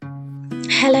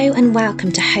Hello and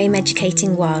welcome to Home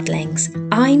Educating Wildlings.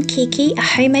 I'm Kiki, a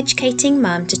home educating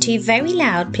mum to two very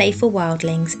loud, playful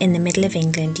wildlings in the middle of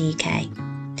England, UK.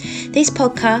 This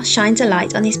podcast shines a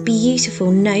light on this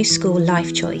beautiful no-school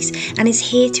life choice and is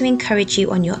here to encourage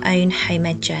you on your own home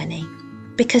ed journey.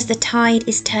 Because the tide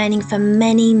is turning for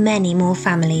many, many more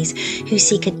families who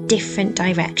seek a different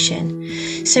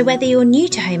direction. So whether you're new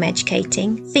to home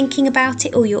educating, thinking about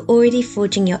it, or you're already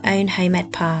forging your own home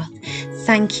ed path,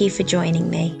 thank you for joining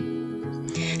me.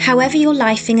 However you're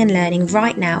lifing and learning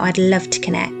right now, I'd love to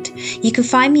connect. You can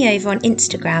find me over on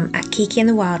Instagram at Kiki and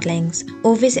the Wildlings,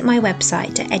 or visit my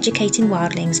website at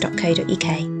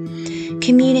educatingwildlings.co.uk.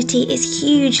 Community is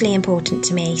hugely important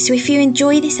to me, so if you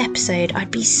enjoy this episode, I'd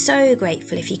be so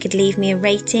grateful if you could leave me a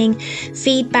rating,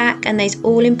 feedback, and those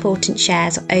all-important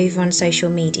shares over on social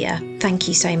media. Thank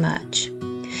you so much.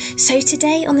 So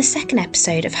today, on the second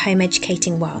episode of Home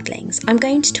Educating Wildlings, I'm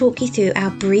going to talk you through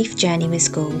our brief journey with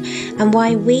school and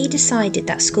why we decided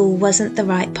that school wasn't the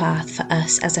right path for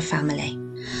us as a family.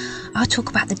 I'll talk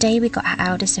about the day we got our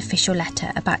eldest official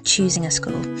letter about choosing a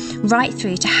school, right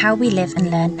through to how we live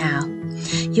and learn now.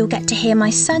 You'll get to hear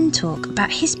my son talk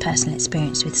about his personal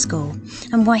experience with school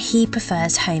and why he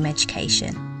prefers home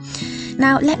education.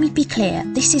 Now, let me be clear,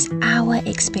 this is our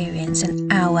experience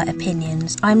and our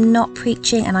opinions. I'm not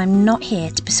preaching and I'm not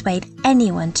here to persuade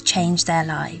anyone to change their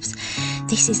lives.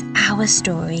 This is our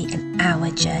story and our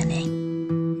journey.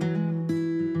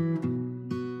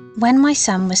 When my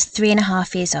son was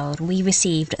 3.5 years old, we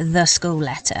received the school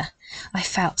letter. I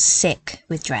felt sick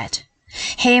with dread.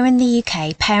 Here in the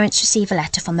UK, parents receive a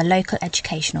letter from the local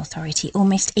education authority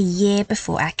almost a year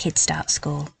before our kids start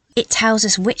school. It tells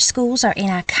us which schools are in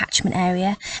our catchment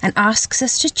area and asks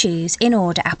us to choose in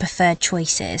order our preferred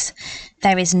choices.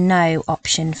 There is no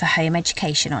option for home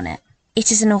education on it. It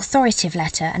is an authoritative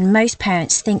letter and most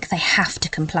parents think they have to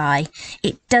comply.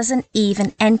 It doesn't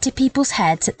even enter people's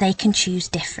heads that they can choose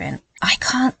different. I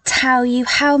can't tell you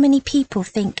how many people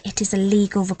think it is a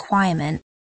legal requirement.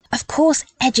 Of course,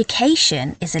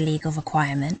 education is a legal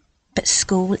requirement, but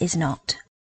school is not.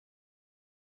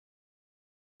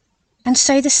 And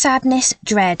so the sadness,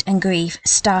 dread and grief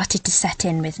started to set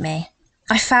in with me.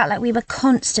 I felt like we were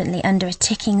constantly under a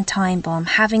ticking time bomb,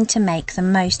 having to make the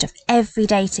most of every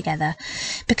day together,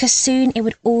 because soon it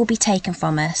would all be taken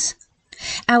from us.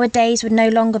 Our days would no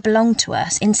longer belong to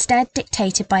us, instead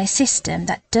dictated by a system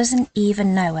that doesn't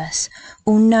even know us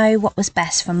or know what was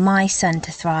best for my son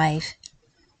to thrive.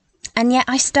 And yet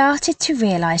I started to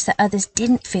realise that others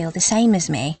didn't feel the same as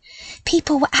me.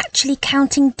 People were actually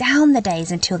counting down the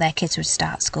days until their kids would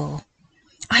start school.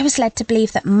 I was led to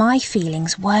believe that my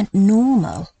feelings weren't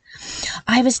normal.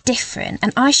 I was different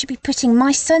and I should be putting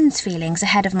my son's feelings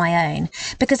ahead of my own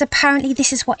because apparently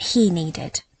this is what he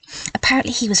needed.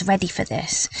 Apparently he was ready for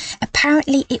this.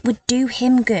 Apparently it would do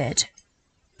him good.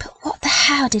 But what the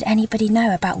hell did anybody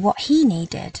know about what he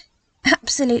needed?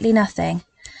 Absolutely nothing.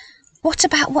 What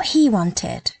about what he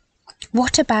wanted?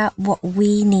 What about what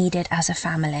we needed as a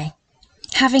family?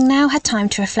 Having now had time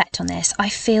to reflect on this, I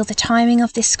feel the timing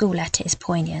of this school letter is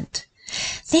poignant.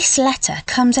 This letter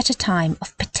comes at a time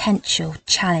of potential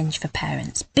challenge for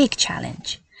parents, big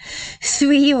challenge.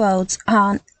 3-year-olds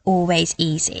aren't always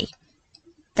easy.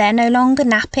 They're no longer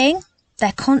napping,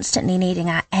 they're constantly needing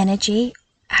our energy,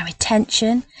 our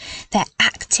attention. They're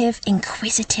active,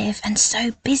 inquisitive and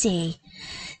so busy.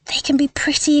 They can be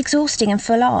pretty exhausting and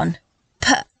full on,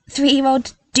 but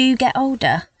 3-year-olds do get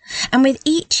older, and with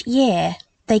each year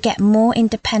they get more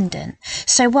independent,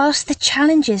 so whilst the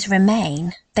challenges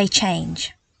remain, they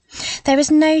change. There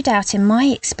is no doubt in my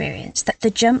experience that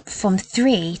the jump from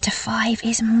 3 to 5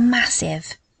 is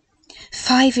massive.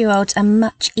 5-year-olds are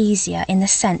much easier in the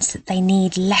sense that they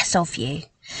need less of you.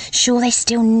 Sure, they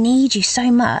still need you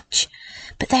so much,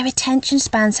 but their attention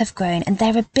spans have grown and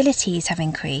their abilities have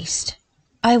increased.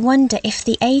 I wonder if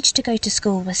the age to go to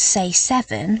school was, say,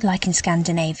 7, like in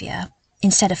Scandinavia,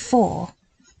 instead of 4,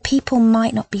 people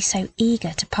might not be so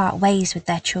eager to part ways with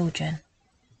their children.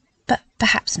 But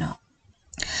perhaps not.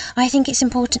 I think it's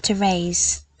important to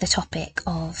raise the topic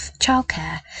of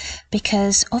childcare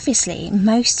because obviously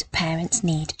most parents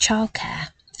need childcare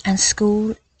and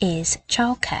school is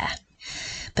childcare.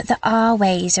 But there are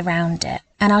ways around it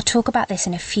and I'll talk about this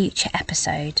in a future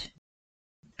episode.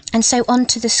 And so on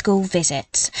to the school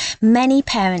visits. Many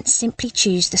parents simply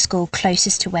choose the school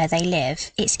closest to where they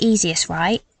live. It's easiest,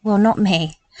 right? Well, not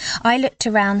me. I looked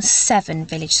around 7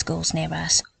 village schools near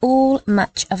us, all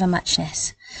much of a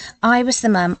muchness. I was the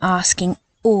mum asking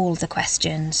all the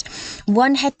questions.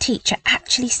 One head teacher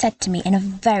actually said to me in a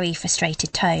very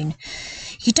frustrated tone,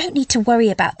 "You don't need to worry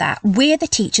about that. We're the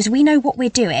teachers. We know what we're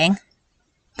doing."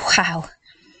 Wow,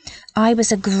 I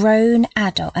was a grown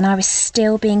adult and I was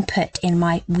still being put in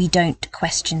my "we don't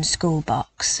question school"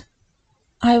 box.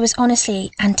 I was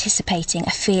honestly anticipating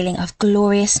a feeling of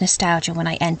glorious nostalgia when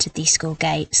I entered these school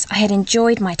gates. I had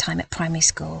enjoyed my time at primary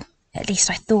school, at least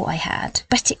I thought I had,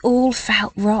 but it all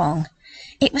felt wrong.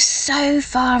 It was so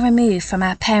far removed from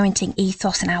our parenting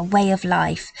ethos and our way of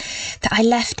life that I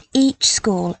left each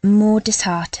school more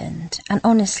disheartened and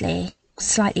honestly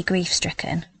slightly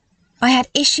grief-stricken. I had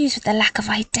issues with the lack of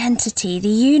identity, the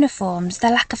uniforms, the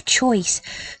lack of choice,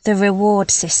 the reward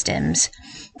systems,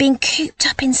 being cooped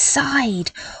up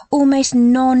inside, almost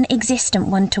non-existent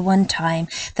one-to-one time,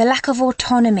 the lack of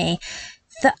autonomy,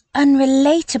 the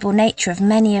unrelatable nature of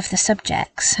many of the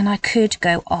subjects, and I could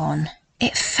go on.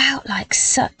 It felt like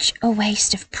such a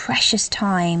waste of precious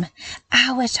time,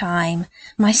 our time,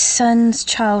 my son's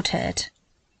childhood.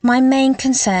 My main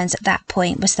concerns at that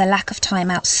point was the lack of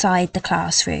time outside the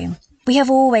classroom. We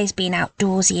have always been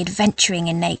outdoorsy, adventuring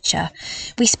in nature.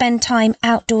 We spend time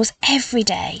outdoors every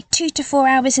day, 2 to 4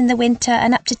 hours in the winter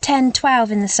and up to 10,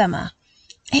 12 in the summer.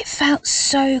 It felt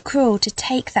so cruel to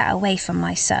take that away from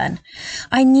my son.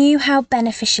 I knew how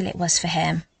beneficial it was for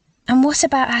him. And what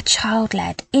about our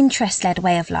child-led, interest-led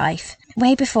way of life?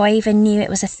 Way before I even knew it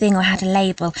was a thing or had a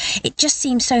label, it just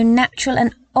seemed so natural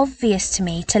and obvious to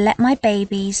me to let my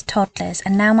babies, toddlers,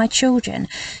 and now my children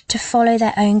to follow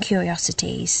their own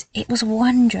curiosities. It was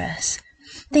wondrous.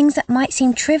 Things that might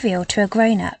seem trivial to a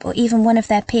grown-up or even one of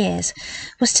their peers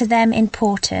was to them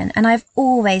important, and I've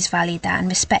always valued that and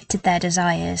respected their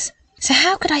desires. So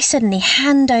how could I suddenly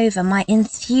hand over my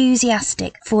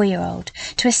enthusiastic 4-year-old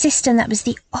to a system that was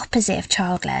the opposite of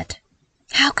child-led?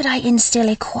 How could I instill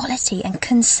equality and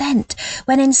consent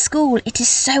when in school it is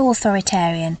so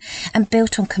authoritarian and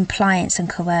built on compliance and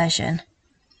coercion?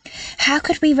 How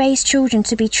could we raise children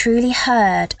to be truly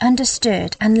heard,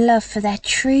 understood and loved for their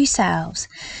true selves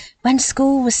when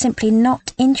school was simply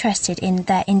not interested in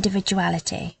their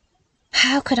individuality?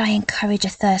 How could I encourage a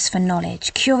thirst for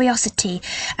knowledge, curiosity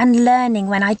and learning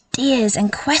when ideas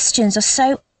and questions are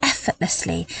so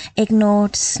effortlessly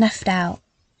ignored, snuffed out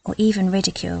or even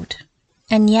ridiculed?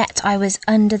 And yet I was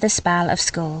under the spell of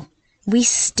school. We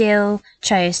still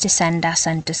chose to send our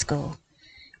son to school.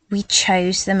 We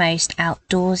chose the most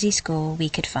outdoorsy school we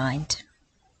could find.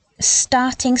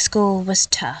 Starting school was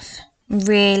tough,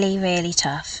 really, really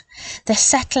tough. The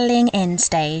settling in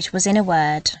stage was, in a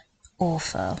word,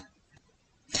 awful.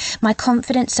 My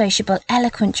confident, sociable,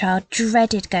 eloquent child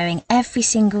dreaded going every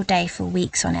single day for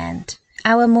weeks on end.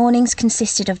 Our mornings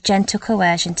consisted of gentle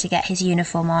coercion to get his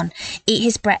uniform on, eat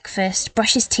his breakfast,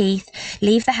 brush his teeth,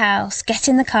 leave the house, get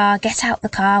in the car, get out the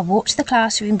car, walk to the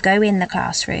classroom, go in the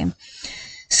classroom.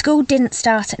 School didn't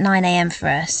start at 9 a.m. for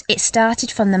us. It started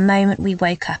from the moment we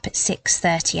woke up at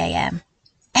 6:30 a.m.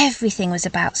 Everything was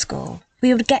about school.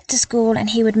 We would get to school and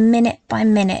he would minute by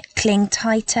minute cling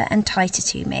tighter and tighter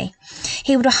to me.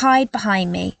 He would hide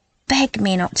behind me, beg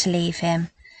me not to leave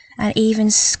him, and even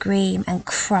scream and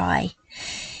cry.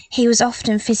 He was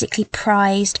often physically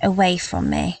prized away from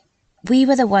me. We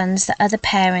were the ones that other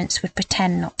parents would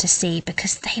pretend not to see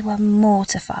because they were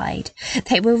mortified.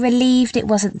 They were relieved it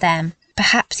wasn't them,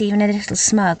 perhaps even a little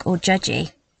smug or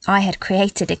judgy. I had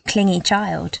created a clingy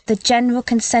child. The general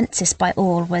consensus by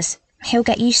all was, he'll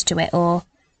get used to it, or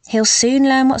he'll soon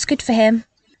learn what's good for him,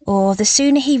 or the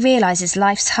sooner he realises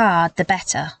life's hard, the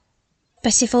better.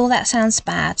 But if all that sounds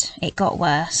bad, it got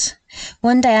worse.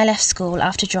 One day I left school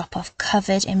after drop-off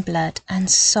covered in blood and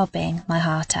sobbing my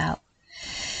heart out.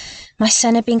 My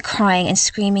son had been crying and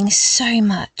screaming so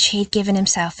much he'd given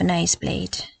himself a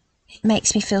nosebleed. It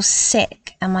makes me feel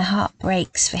sick and my heart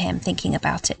breaks for him thinking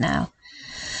about it now.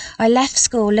 I left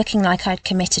school looking like I'd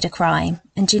committed a crime,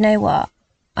 and do you know what?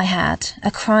 I had.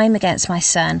 A crime against my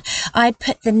son. I'd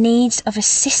put the needs of a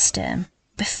system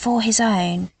before his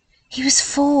own. He was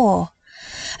 4.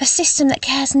 A system that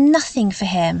cares nothing for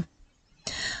him.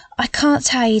 I can't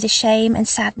tell you the shame and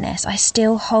sadness I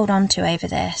still hold on to over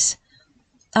this.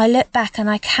 I look back and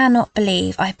I cannot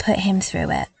believe I put him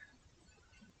through it.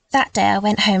 That day I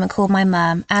went home and called my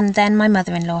mum and then my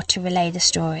mother-in-law to relay the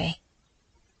story.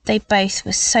 They both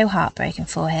were so heartbroken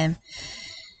for him.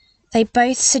 They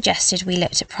both suggested we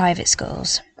looked at private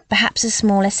schools. Perhaps a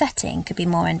smaller setting could be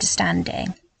more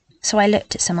understanding. So I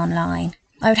looked at some online.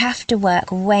 I would have to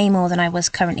work way more than I was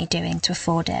currently doing to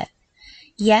afford it.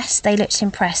 Yes, they looked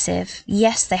impressive.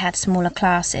 Yes, they had smaller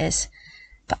classes.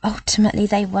 But ultimately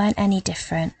they weren't any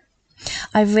different.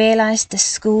 I realised the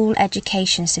school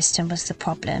education system was the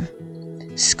problem.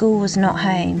 School was not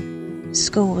home.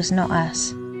 School was not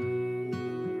us.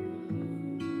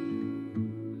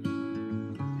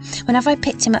 Whenever I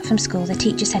picked him up from school, the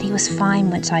teacher said he was fine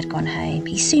once I'd gone home.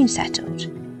 He soon settled.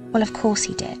 Well, of course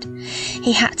he did.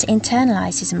 He had to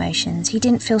internalise his emotions. He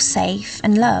didn't feel safe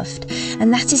and loved,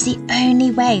 and that is the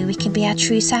only way we can be our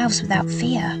true selves without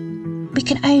fear. We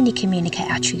can only communicate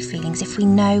our true feelings if we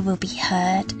know we'll be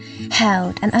heard,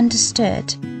 held, and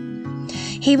understood.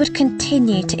 He would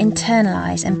continue to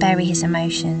internalise and bury his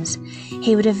emotions.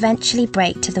 He would eventually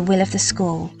break to the will of the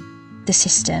school, the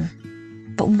system.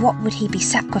 But what would he be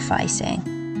sacrificing?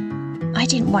 I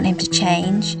didn't want him to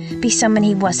change, be someone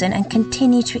he wasn't, and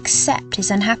continue to accept his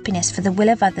unhappiness for the will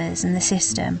of others and the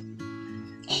system.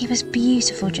 He was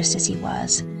beautiful just as he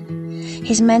was.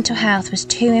 His mental health was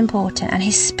too important, and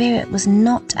his spirit was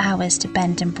not ours to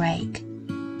bend and break.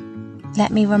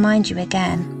 Let me remind you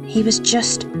again, he was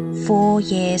just 4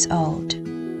 years old.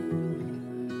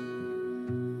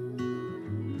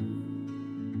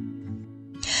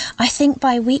 I think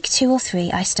by week 2 or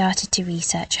 3 I started to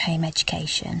research home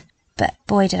education. But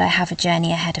boy did I have a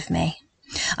journey ahead of me.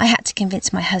 I had to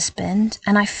convince my husband,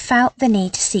 and I felt the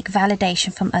need to seek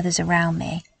validation from others around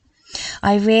me.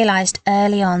 I realised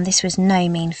early on this was no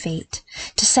mean feat.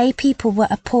 To say people were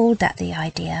appalled at the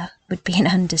idea would be an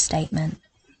understatement.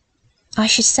 I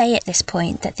should say at this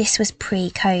point that this was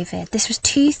pre-COVID. This was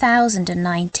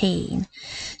 2019.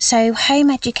 So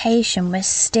home education was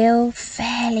still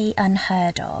fairly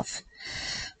unheard of.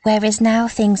 Whereas now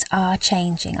things are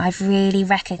changing. I've really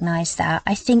recognised that.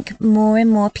 I think more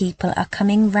and more people are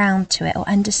coming round to it or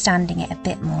understanding it a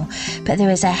bit more. But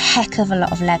there is a heck of a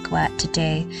lot of legwork to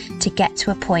do to get to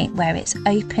a point where it's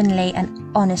openly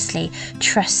and honestly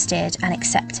trusted and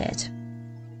accepted.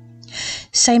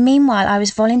 So meanwhile, I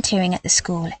was volunteering at the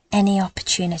school any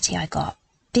opportunity I got.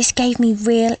 This gave me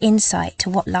real insight to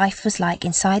what life was like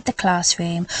inside the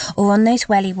classroom or on those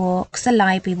welly walks, the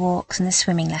library walks and the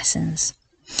swimming lessons.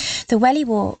 The welly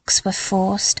walks were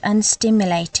forced,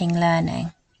 unstimulating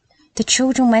learning. The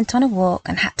children went on a walk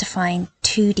and had to find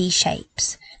 2D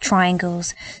shapes,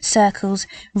 triangles, circles,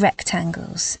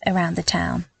 rectangles around the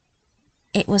town.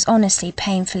 It was honestly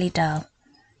painfully dull.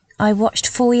 I watched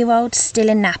 4-year-olds still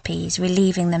in nappies,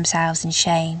 relieving themselves in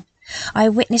shame. I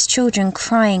witnessed children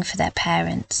crying for their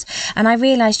parents, and I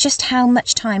realised just how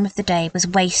much time of the day was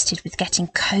wasted with getting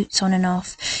coats on and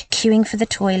off, queuing for the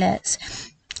toilets,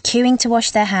 queuing to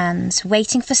wash their hands,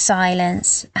 waiting for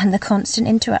silence, and the constant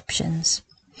interruptions.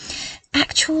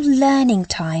 Actual learning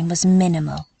time was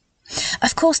minimal.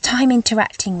 Of course, time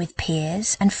interacting with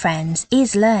peers and friends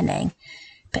is learning,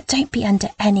 but don't be under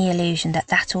any illusion that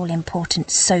that all-important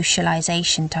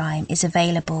socialisation time is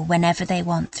available whenever they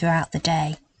want throughout the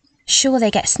day. Sure,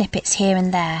 they get snippets here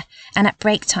and there and at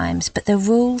break times, but the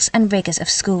rules and rigours of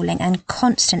schooling and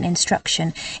constant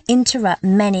instruction interrupt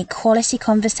many quality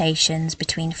conversations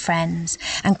between friends,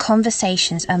 and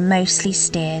conversations are mostly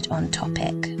steered on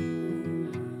topic.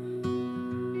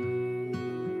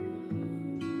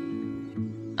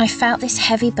 I felt this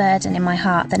heavy burden in my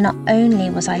heart that not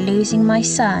only was I losing my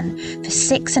son for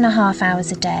 6.5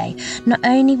 hours a day, not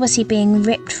only was he being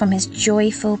ripped from his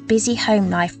joyful, busy home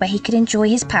life where he could enjoy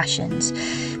his passions,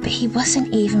 but he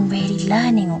wasn't even really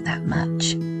learning all that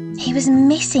much. He was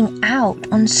missing out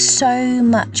on so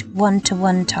much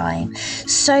one-to-one time,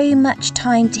 so much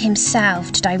time to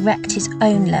himself to direct his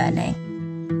own learning.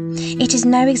 It is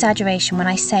no exaggeration when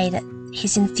I say that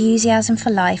his enthusiasm for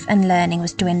life and learning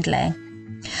was dwindling.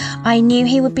 I knew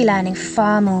he would be learning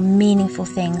far more meaningful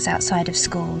things outside of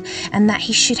school, and that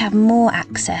he should have more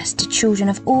access to children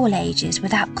of all ages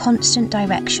without constant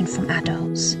direction from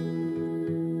adults.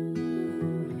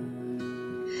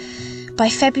 By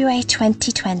February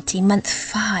 2020, month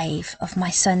 5 of my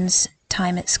son's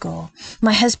time at school,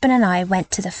 my husband and I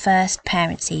went to the first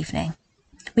parents' evening.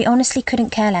 We honestly couldn't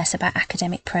care less about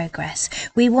academic progress.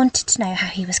 We wanted to know how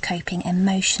he was coping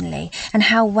emotionally and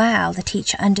how well the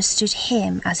teacher understood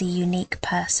him as a unique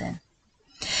person.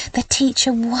 The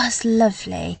teacher was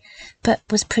lovely, but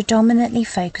was predominantly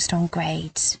focused on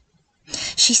grades.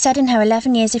 She said in her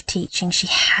 11 years of teaching she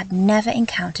had never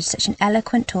encountered such an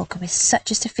eloquent talker with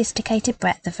such a sophisticated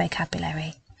breadth of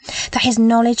vocabulary, that his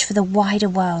knowledge for the wider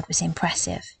world was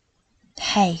impressive.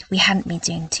 Hey, we hadn't been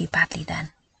doing too badly then.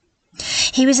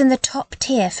 He was in the top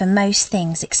tier for most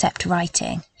things except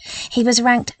writing. He was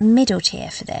ranked middle tier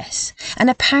for this, and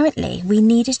apparently we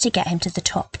needed to get him to the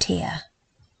top tier.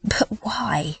 But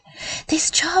why? This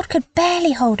child could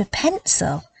barely hold a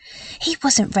pencil. He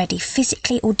wasn't ready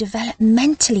physically or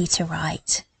developmentally to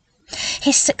write.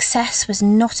 His success was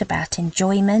not about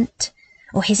enjoyment,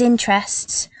 or his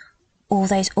interests, or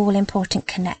those all-important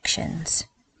connections.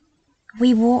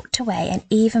 We walked away, and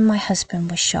even my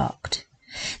husband was shocked.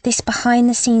 This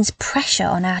behind-the-scenes pressure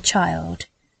on our child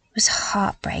was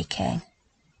heartbreaking.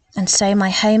 And so my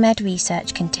home ed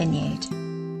research continued.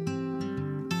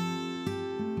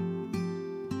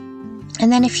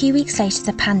 And then a few weeks later,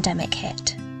 the pandemic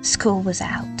hit. School was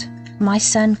out. My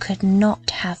son could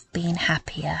not have been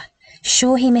happier.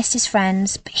 Sure, he missed his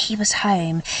friends, but he was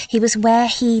home. He was where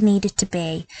he needed to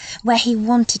be, where he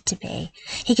wanted to be.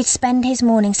 He could spend his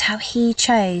mornings how he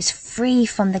chose, free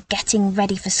from the getting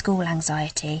ready for school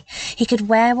anxiety. He could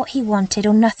wear what he wanted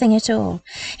or nothing at all.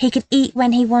 He could eat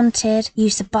when he wanted,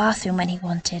 use the bathroom when he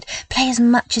wanted, play as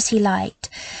much as he liked,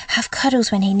 have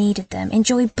cuddles when he needed them,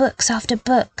 enjoy books after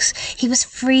books. He was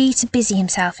free to busy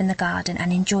himself in the garden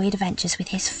and enjoy adventures with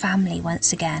his family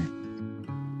once again.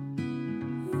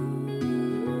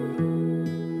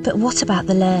 But what about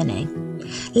the learning?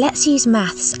 Let's use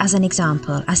maths as an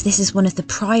example, as this is one of the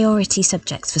priority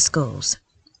subjects for schools.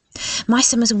 My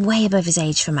son was way above his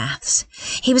age for maths.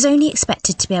 He was only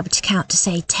expected to be able to count to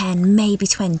say 10, maybe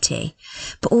 20,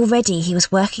 but already he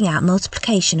was working out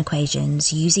multiplication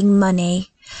equations, using money,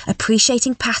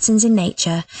 appreciating patterns in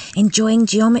nature, enjoying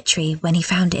geometry when he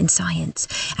found it in science,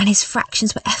 and his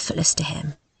fractions were effortless to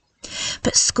him.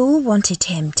 But school wanted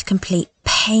him to complete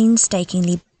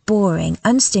painstakingly boring,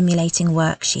 unstimulating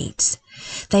worksheets.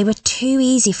 They were too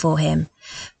easy for him,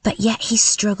 but yet he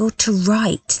struggled to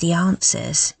write the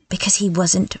answers because he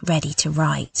wasn't ready to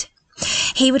write.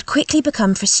 He would quickly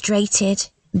become frustrated,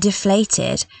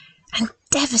 deflated, and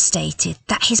devastated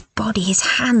that his body, his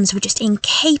hands were just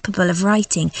incapable of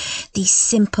writing these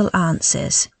simple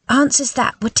answers. Answers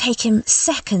that would take him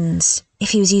seconds if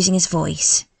he was using his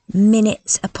voice.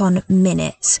 Minutes upon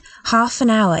minutes, half an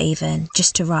hour even,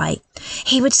 just to write.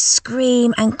 He would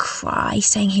scream and cry,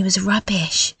 saying he was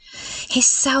rubbish. His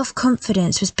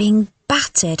self-confidence was being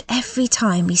battered every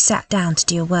time he sat down to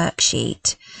do a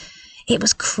worksheet. It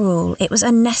was cruel, it was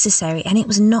unnecessary, and it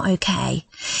was not okay.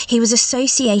 He was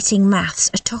associating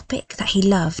maths, a topic that he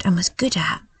loved and was good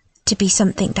at, to be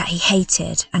something that he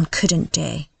hated and couldn't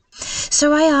do.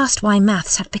 So I asked why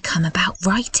maths had become about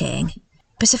writing.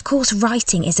 But of course,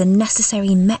 writing is a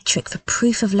necessary metric for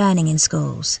proof of learning in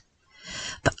schools.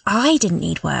 But I didn't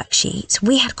need worksheets.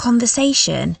 We had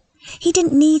conversation. He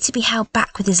didn't need to be held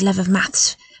back with his love of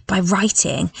maths by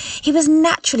writing. He was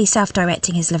naturally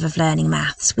self-directing his love of learning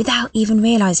maths without even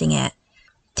realising it.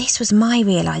 This was my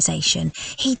realisation.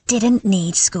 He didn't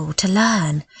need school to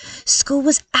learn. School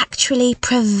was actually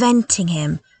preventing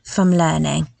him from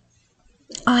learning.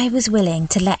 I was willing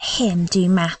to let him do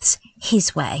maths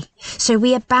his way, so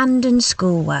we abandoned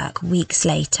schoolwork weeks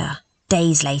later,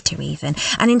 days later even,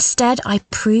 and instead I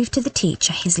proved to the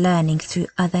teacher his learning through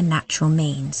other natural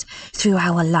means, through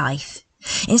our life.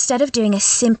 Instead of doing a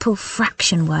simple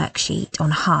fraction worksheet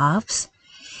on halves,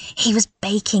 he was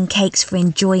baking cakes for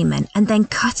enjoyment and then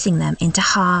cutting them into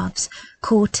halves,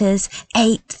 quarters,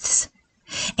 eighths.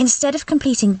 Instead of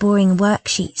completing boring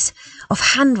worksheets of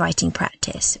handwriting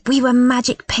practice, we were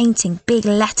magic painting big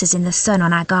letters in the sun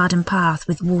on our garden path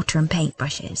with water and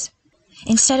paintbrushes.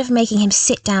 Instead of making him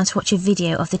sit down to watch a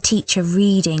video of the teacher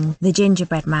reading The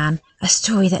Gingerbread Man, a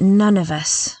story that none of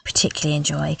us particularly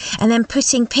enjoy, and then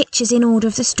putting pictures in order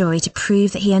of the story to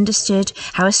prove that he understood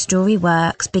how a story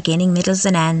works, beginning, middles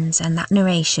and ends, and that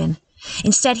narration.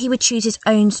 Instead, he would choose his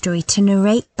own story to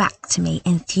narrate back to me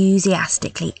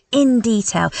enthusiastically, in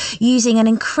detail, using an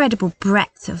incredible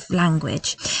breadth of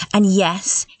language. And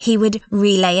yes, he would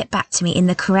relay it back to me in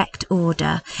the correct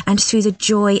order and through the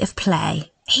joy of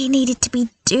play. He needed to be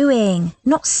doing,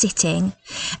 not sitting,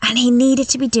 and he needed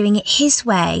to be doing it his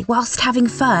way whilst having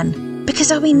fun.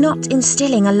 Because are we not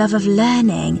instilling a love of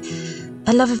learning,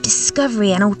 a love of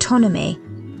discovery and autonomy?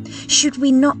 Should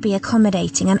we not be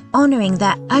accommodating and honouring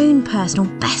their own personal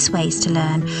best ways to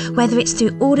learn, whether it's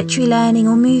through auditory learning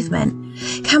or movement?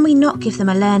 Can we not give them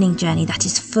a learning journey that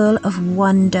is full of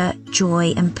wonder,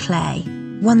 joy and play,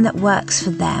 one that works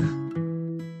for them?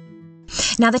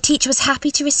 Now, the teacher was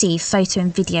happy to receive photo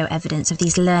and video evidence of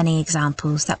these learning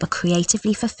examples that were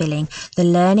creatively fulfilling the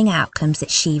learning outcomes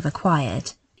that she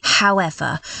required.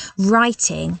 However,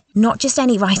 writing, not just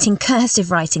any writing,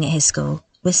 cursive writing at his school,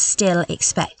 was still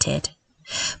expected.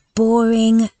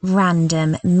 Boring,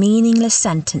 random, meaningless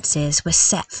sentences were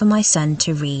set for my son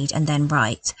to read and then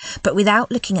write, but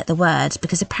without looking at the words,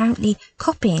 because apparently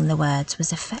copying the words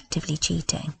was effectively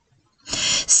cheating.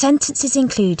 Sentences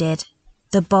included,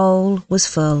 "The bowl was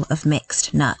full of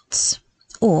mixed nuts,"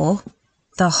 or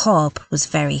 "The hob was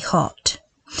very hot,"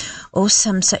 or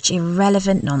some such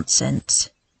irrelevant nonsense.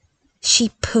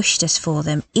 She pushed us for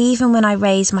them, even when I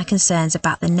raised my concerns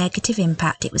about the negative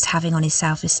impact it was having on his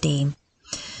self-esteem.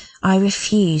 I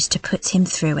refused to put him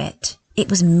through it. It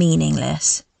was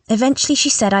meaningless. Eventually she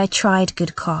said I had tried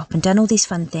good cop and done all these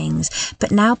fun things,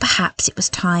 but now perhaps it was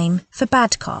time for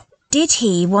bad cop. Did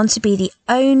he want to be the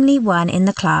only one in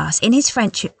the class, in his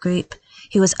friendship group,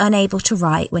 who was unable to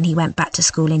write when he went back to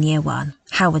school in year 1?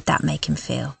 How would that make him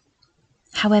feel?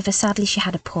 However, sadly she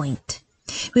had a point.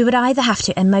 We would either have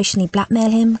to emotionally blackmail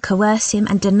him, coerce him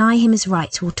and deny him his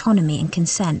right to autonomy and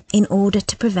consent in order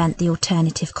to prevent the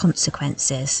alternative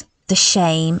consequences, the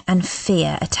shame and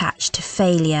fear attached to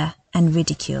failure and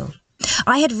ridicule.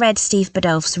 I had read Steve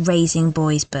Biddulph's Raising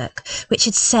Boys book, which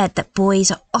had said that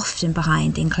boys are often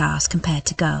behind in class compared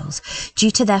to girls,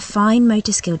 due to their fine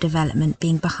motor skill development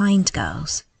being behind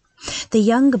girls. The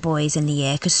younger boys in the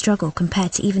year could struggle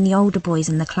compared to even the older boys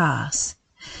in the class.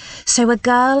 So a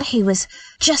girl who was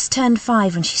just turned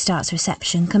 5 when she starts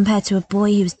reception compared to a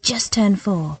boy who was just turned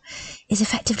 4 is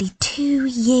effectively 2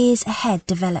 years ahead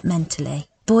developmentally.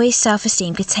 Boys'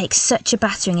 self-esteem could take such a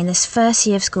battering in this first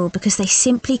year of school because they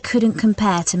simply couldn't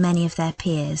compare to many of their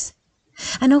peers.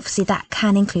 And obviously that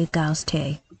can include girls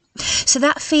too. So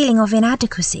that feeling of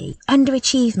inadequacy,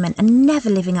 underachievement and never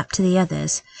living up to the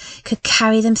others could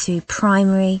carry them through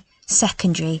primary,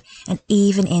 secondary and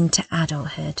even into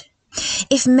adulthood.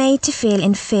 If made to feel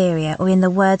inferior or, in the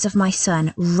words of my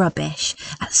son, rubbish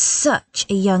at such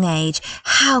a young age,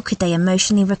 how could they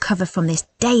emotionally recover from this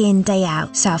day in, day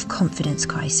out self-confidence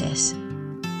crisis?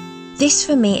 This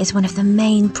for me is one of the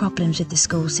main problems with the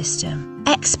school system.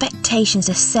 Expectations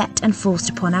are set and forced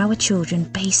upon our children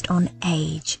based on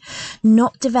age,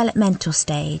 not developmental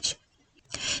stage.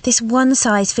 This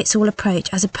one-size-fits-all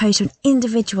approach as opposed to an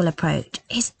individual approach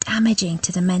is damaging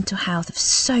to the mental health of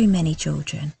so many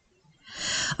children.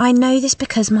 I know this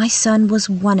because my son was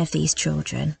one of these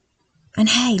children. And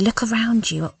hey, look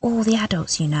around you at all the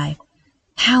adults you know.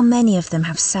 How many of them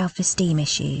have self-esteem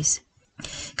issues?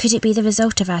 Could it be the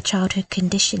result of our childhood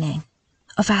conditioning?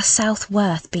 Of our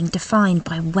self-worth being defined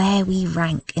by where we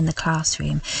rank in the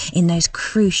classroom in those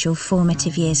crucial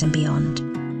formative years and beyond?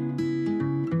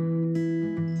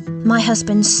 My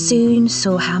husband soon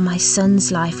saw how my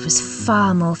son's life was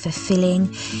far more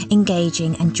fulfilling,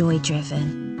 engaging and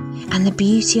joy-driven. And the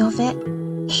beauty of it,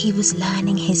 he was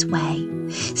learning his way,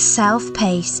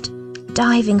 self-paced,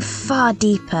 diving far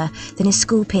deeper than his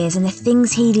school peers in the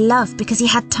things he loved because he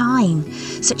had time,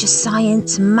 such as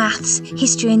science, maths,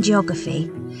 history and geography,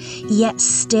 yet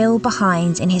still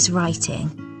behind in his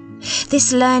writing.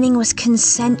 This learning was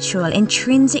consensual,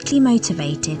 intrinsically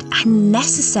motivated and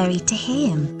necessary to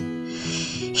him.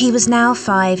 He was now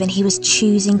 5 and he was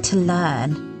choosing to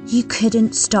learn. You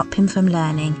couldn't stop him from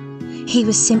learning. He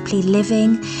was simply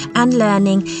living and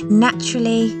learning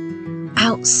naturally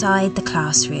outside the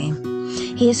classroom.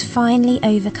 He is finally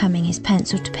overcoming his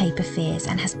pencil to paper fears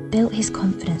and has built his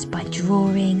confidence by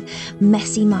drawing,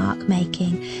 messy mark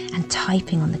making and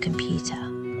typing on the computer.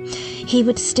 He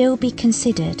would still be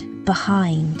considered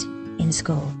behind in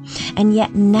school, and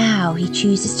yet now he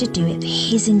chooses to do it for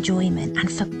his enjoyment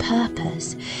and for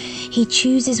purpose. He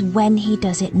chooses when he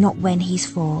does it, not when he's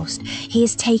forced. He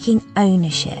is taking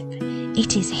ownership.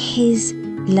 It is his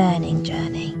learning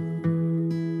journey.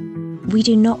 We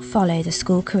do not follow the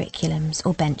school curriculums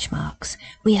or benchmarks.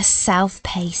 We are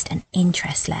self-paced and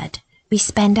interest-led. We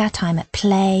spend our time at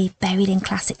play, buried in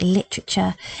classic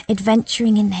literature,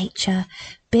 adventuring in nature,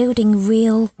 building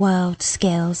real-world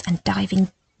skills and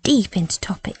diving deep into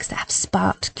topics that have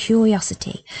sparked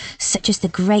curiosity, such as the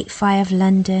Great Fire of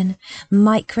London,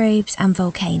 microbes and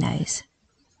volcanoes.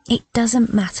 It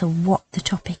doesn't matter what the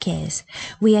topic is.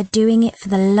 We are doing it for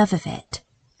the love of it,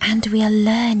 and we are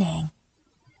learning.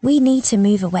 We need to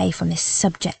move away from this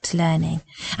subject learning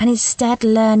and instead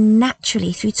learn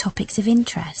naturally through topics of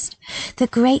interest. The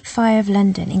Great Fire of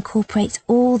London incorporates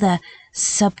all the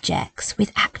subjects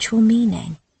with actual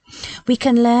meaning. We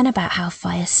can learn about how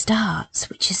fire starts,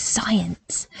 which is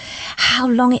science, how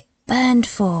long it burned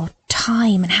for,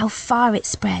 time, and how far it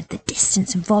spread, the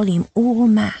distance and volume, all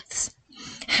maths.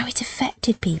 How it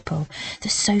affected people, the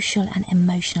social and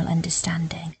emotional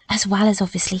understanding, as well as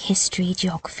obviously history,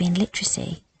 geography and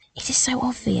literacy. It is so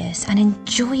obvious and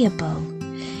enjoyable.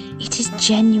 It is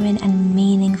genuine and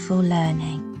meaningful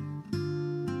learning.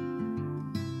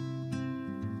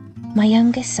 My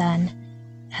youngest son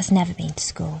has never been to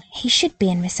school. He should be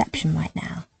in reception right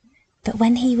now, but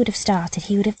when he would have started,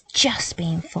 he would have just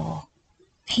been 4.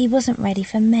 He wasn't ready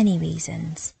for many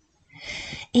reasons.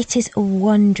 It is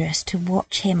wondrous to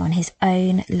watch him on his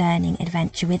own learning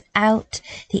adventure without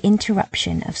the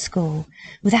interruption of school,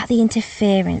 without the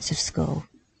interference of school.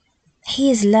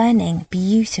 He is learning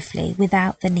beautifully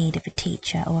without the need of a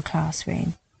teacher or a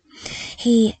classroom.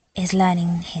 He is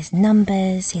learning his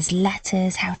numbers, his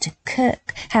letters, how to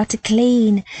cook, how to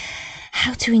clean,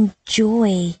 how to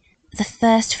enjoy the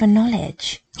thirst for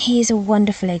knowledge. He is a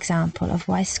wonderful example of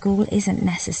why school isn't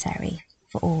necessary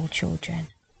for all children.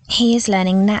 He is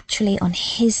learning naturally on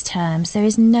his terms. There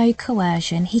is no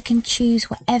coercion. He can choose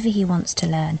whatever he wants to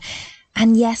learn.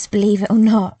 And yes, believe it or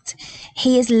not,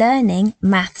 he is learning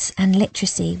maths and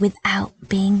literacy without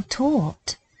being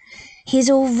taught. He is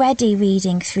already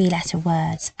reading 3-letter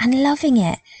words and loving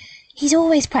it. He's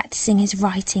always practicing his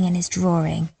writing and his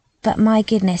drawing. But my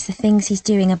goodness, the things he's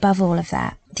doing above all of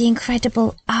that, the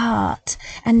incredible art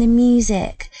and the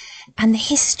music and the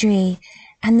history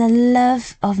and the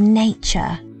love of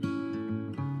nature.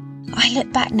 I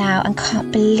look back now and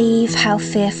can't believe how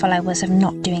fearful I was of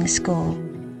not doing school.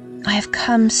 I have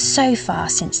come so far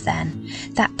since then.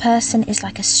 That person is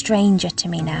like a stranger to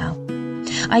me now.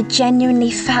 I genuinely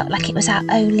felt like it was our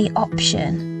only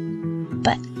option.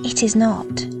 But it is not.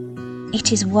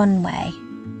 It is one way,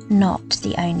 not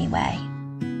the only way.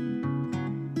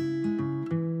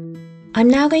 I'm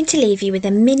now going to leave you with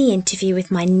a mini interview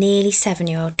with my nearly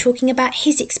 7-year-old talking about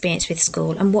his experience with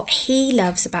school and what he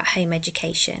loves about home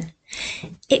education.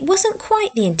 It wasn't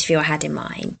quite the interview I had in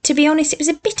mind. To be honest, it was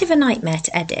a bit of a nightmare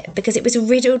to edit because it was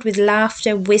riddled with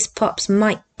laughter, whiz pops,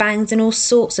 mic bangs and all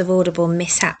sorts of audible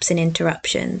mishaps and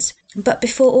interruptions. But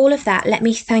before all of that, let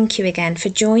me thank you again for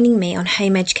joining me on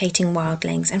Home Educating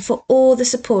Wildlings and for all the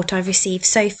support I've received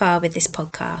so far with this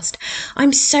podcast.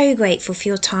 I'm so grateful for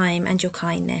your time and your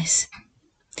kindness.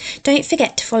 Don't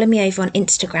forget to follow me over on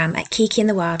Instagram at Kiki and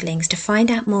the Wildlings to find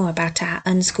out more about our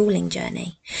unschooling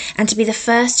journey and to be the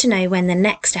first to know when the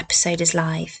next episode is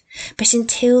live. But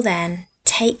until then,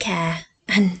 take care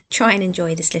and try and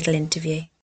enjoy this little interview.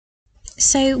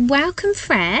 So welcome,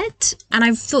 Fred, and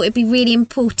I thought it'd be really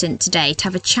important today to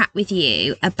have a chat with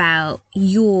you about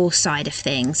your side of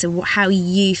things and how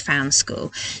you found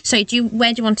school. So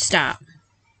where do you want to start?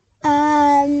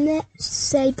 Let's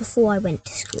say before I went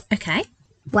to school. Okay.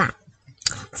 Wow.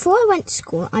 Before I went to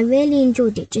school, I really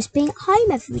enjoyed it, just being at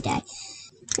home every day.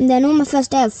 And then on my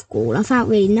first day of school, I felt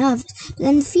really nervous. But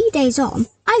then a few days on,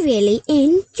 I really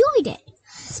enjoyed it.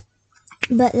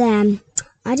 But then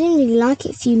I didn't really like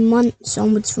it a few months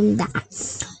onwards from that.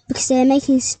 Because they were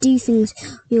making us do things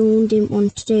we all didn't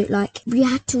want to do. Like, we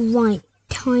had to write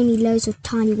loads of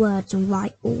tiny words on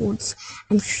whiteboards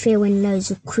and fill in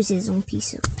loads of quizzes on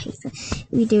pieces of paper.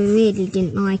 We really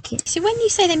didn't like it. So when you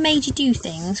say they made you do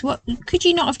things, what could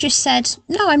you not have just said,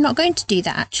 no, I'm not going to do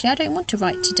that actually, I don't want to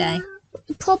write today?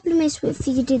 The problem is if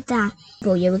you did that,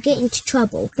 well, you would get into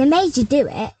trouble. They made you do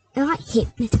it. They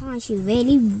hypnotised you,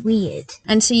 really weird.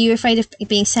 And so you were afraid of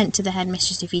being sent to the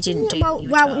headmistress if you didn't do what you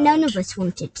were told? None of us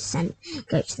wanted to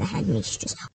go to the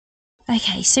headmistress.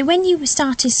 Okay, so when you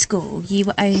started school, you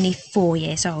were only 4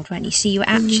 years old, weren't you? So you were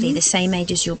actually the same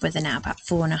age as your brother now, about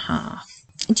 4.5.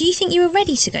 Do you think you were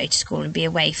ready to go to school and be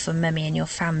away from mummy and your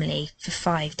family for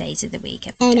 5 days of the week?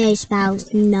 No,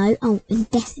 spouse, no. Oh,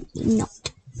 definitely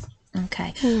not.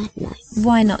 Okay. No.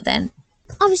 Why not then?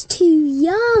 I was too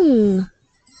young.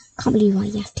 Can't believe why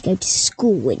you have to go to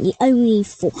school when you're only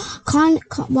 4.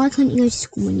 Why can't you go to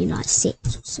school when you're like 6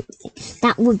 or something?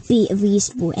 That would be a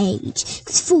reasonable age.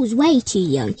 Because 4's way too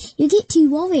young. You get too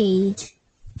worried.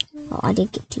 Oh, I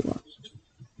did get too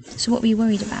worried. So what were you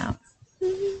worried about?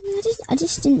 I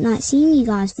just didn't like seeing you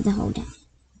guys for the whole day.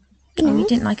 Oh, you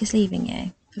didn't like us leaving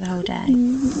you for the whole day?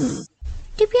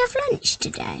 Did we have lunch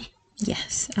today?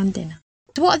 Yes, and dinner.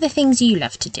 So what are the things you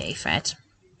love to do, Fred?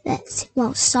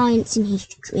 Science and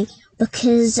history,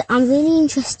 because I'm really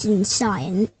interested in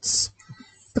science,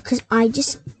 because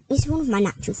it's one of my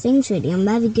natural things really. I'm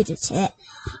very good at it,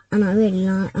 and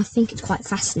I think it's quite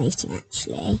fascinating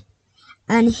actually.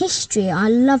 And history, I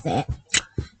love it,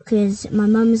 because my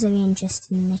mum's very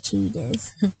interested in the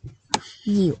Tudors.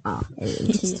 You are very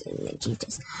interested in the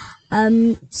Tudors.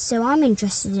 So I'm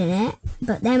interested in it,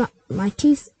 but they're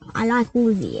I like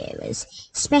all the eras,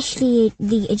 especially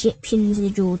the Egyptians, the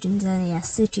Georgians, and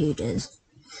the Tudors.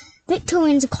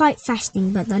 Victorians are quite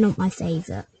fascinating, but they're not my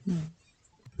favourite.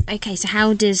 Okay, so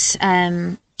how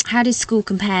does school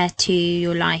compare to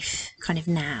your life kind of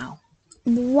now?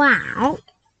 Wow,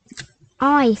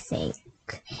 I think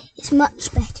it's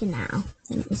much better now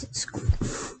than it was at school.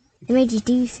 They made you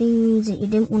do things that you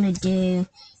didn't want to do.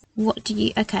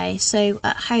 Okay, so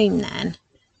at home then,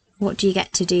 what do you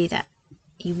get to do that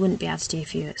you wouldn't be able to do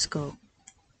if you were at school?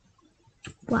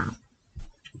 Wow.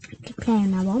 I can play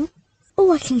when I want.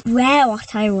 Oh, I can wear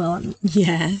what I want.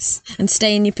 Yes, and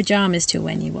stay in your pyjamas till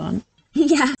when you want.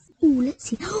 Yeah. Oh, let's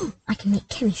see. I can make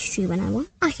chemistry when I want.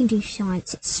 I can do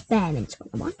science experiments when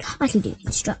I want. I can do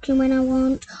construction when I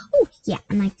want. Oh, yeah,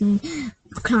 and I can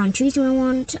climb trees when I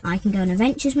want. I can go on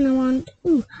adventures when I want.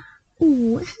 Ooh,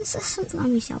 Oh, that's something I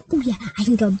miss out. Oh yeah, I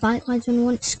can go on bike rides when I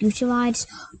want, scooter rides.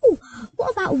 Oh,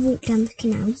 what about a walk down the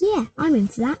canal? Yeah, I'm in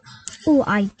for that. Or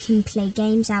I can play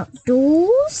games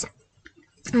outdoors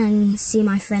and see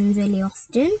my friends really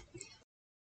often.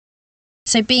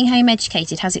 So being home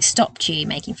educated, has it stopped you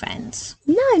making friends?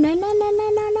 No.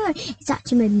 It's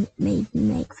actually made me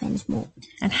make friends more.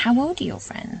 And how old are your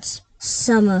friends?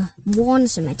 Some are 1,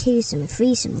 some are 2, some are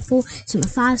 3, some are 4, some are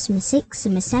 5, some are 6,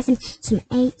 some are 7, some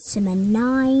are 8, some are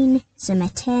 9, some are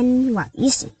 10. Well,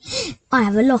 you see, I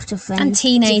have a lot of friends. And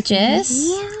teenagers?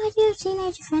 Yeah, I do have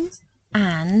teenager friends.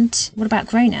 And what about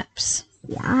grown-ups?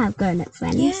 Yeah, I have grown-up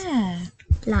friends. Yeah.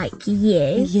 Like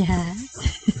you. Yeah.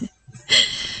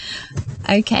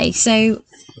 Okay, so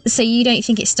you don't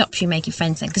think it stops you making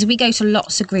friends then? Because we go to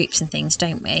lots of groups and things,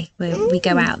 don't we? We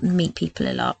go out and meet people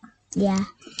a lot. Yeah.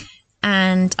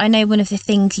 And I know one of the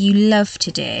things you love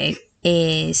to do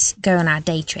is go on our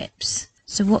day trips.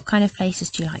 So what kind of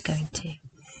places do you like going to?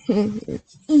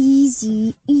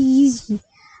 Easy.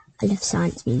 I love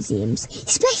science museums,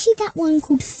 especially that one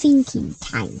called Thinking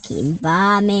Tank in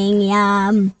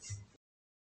Birmingham.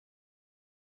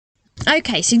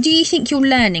 Okay, so do you think you're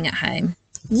learning at home?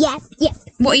 Yep.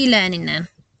 What are you learning then?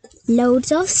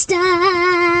 Loads of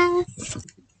stuff.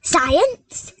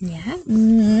 Science. Yeah.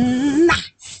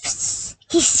 Maths.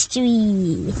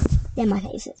 History. They're my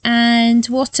favourite. And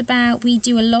what about, we read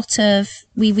lots of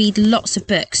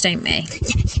books, don't we? Yeah.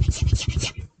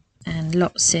 And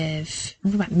what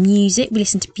about music? We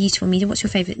listen to beautiful music. What's your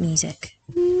favourite music?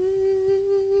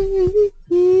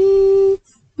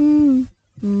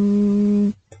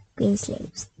 Green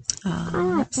Sleeves.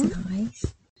 Oh, that's nice.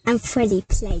 And Freddie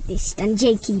playlist and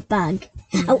Jakey Bug.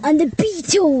 Oh, and the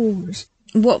Beatles.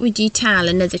 What would you tell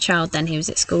another child then who was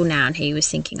at school now and who was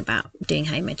thinking about doing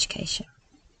home education?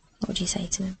 What would you say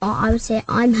to them? I would say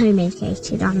I'm home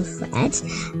educated, I'm Fred,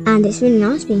 and it's really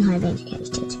nice being home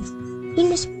educated. You can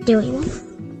just do what you want.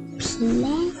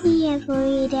 Play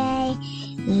every day.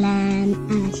 Learn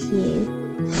as you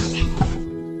play.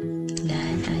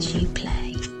 Learn as you play.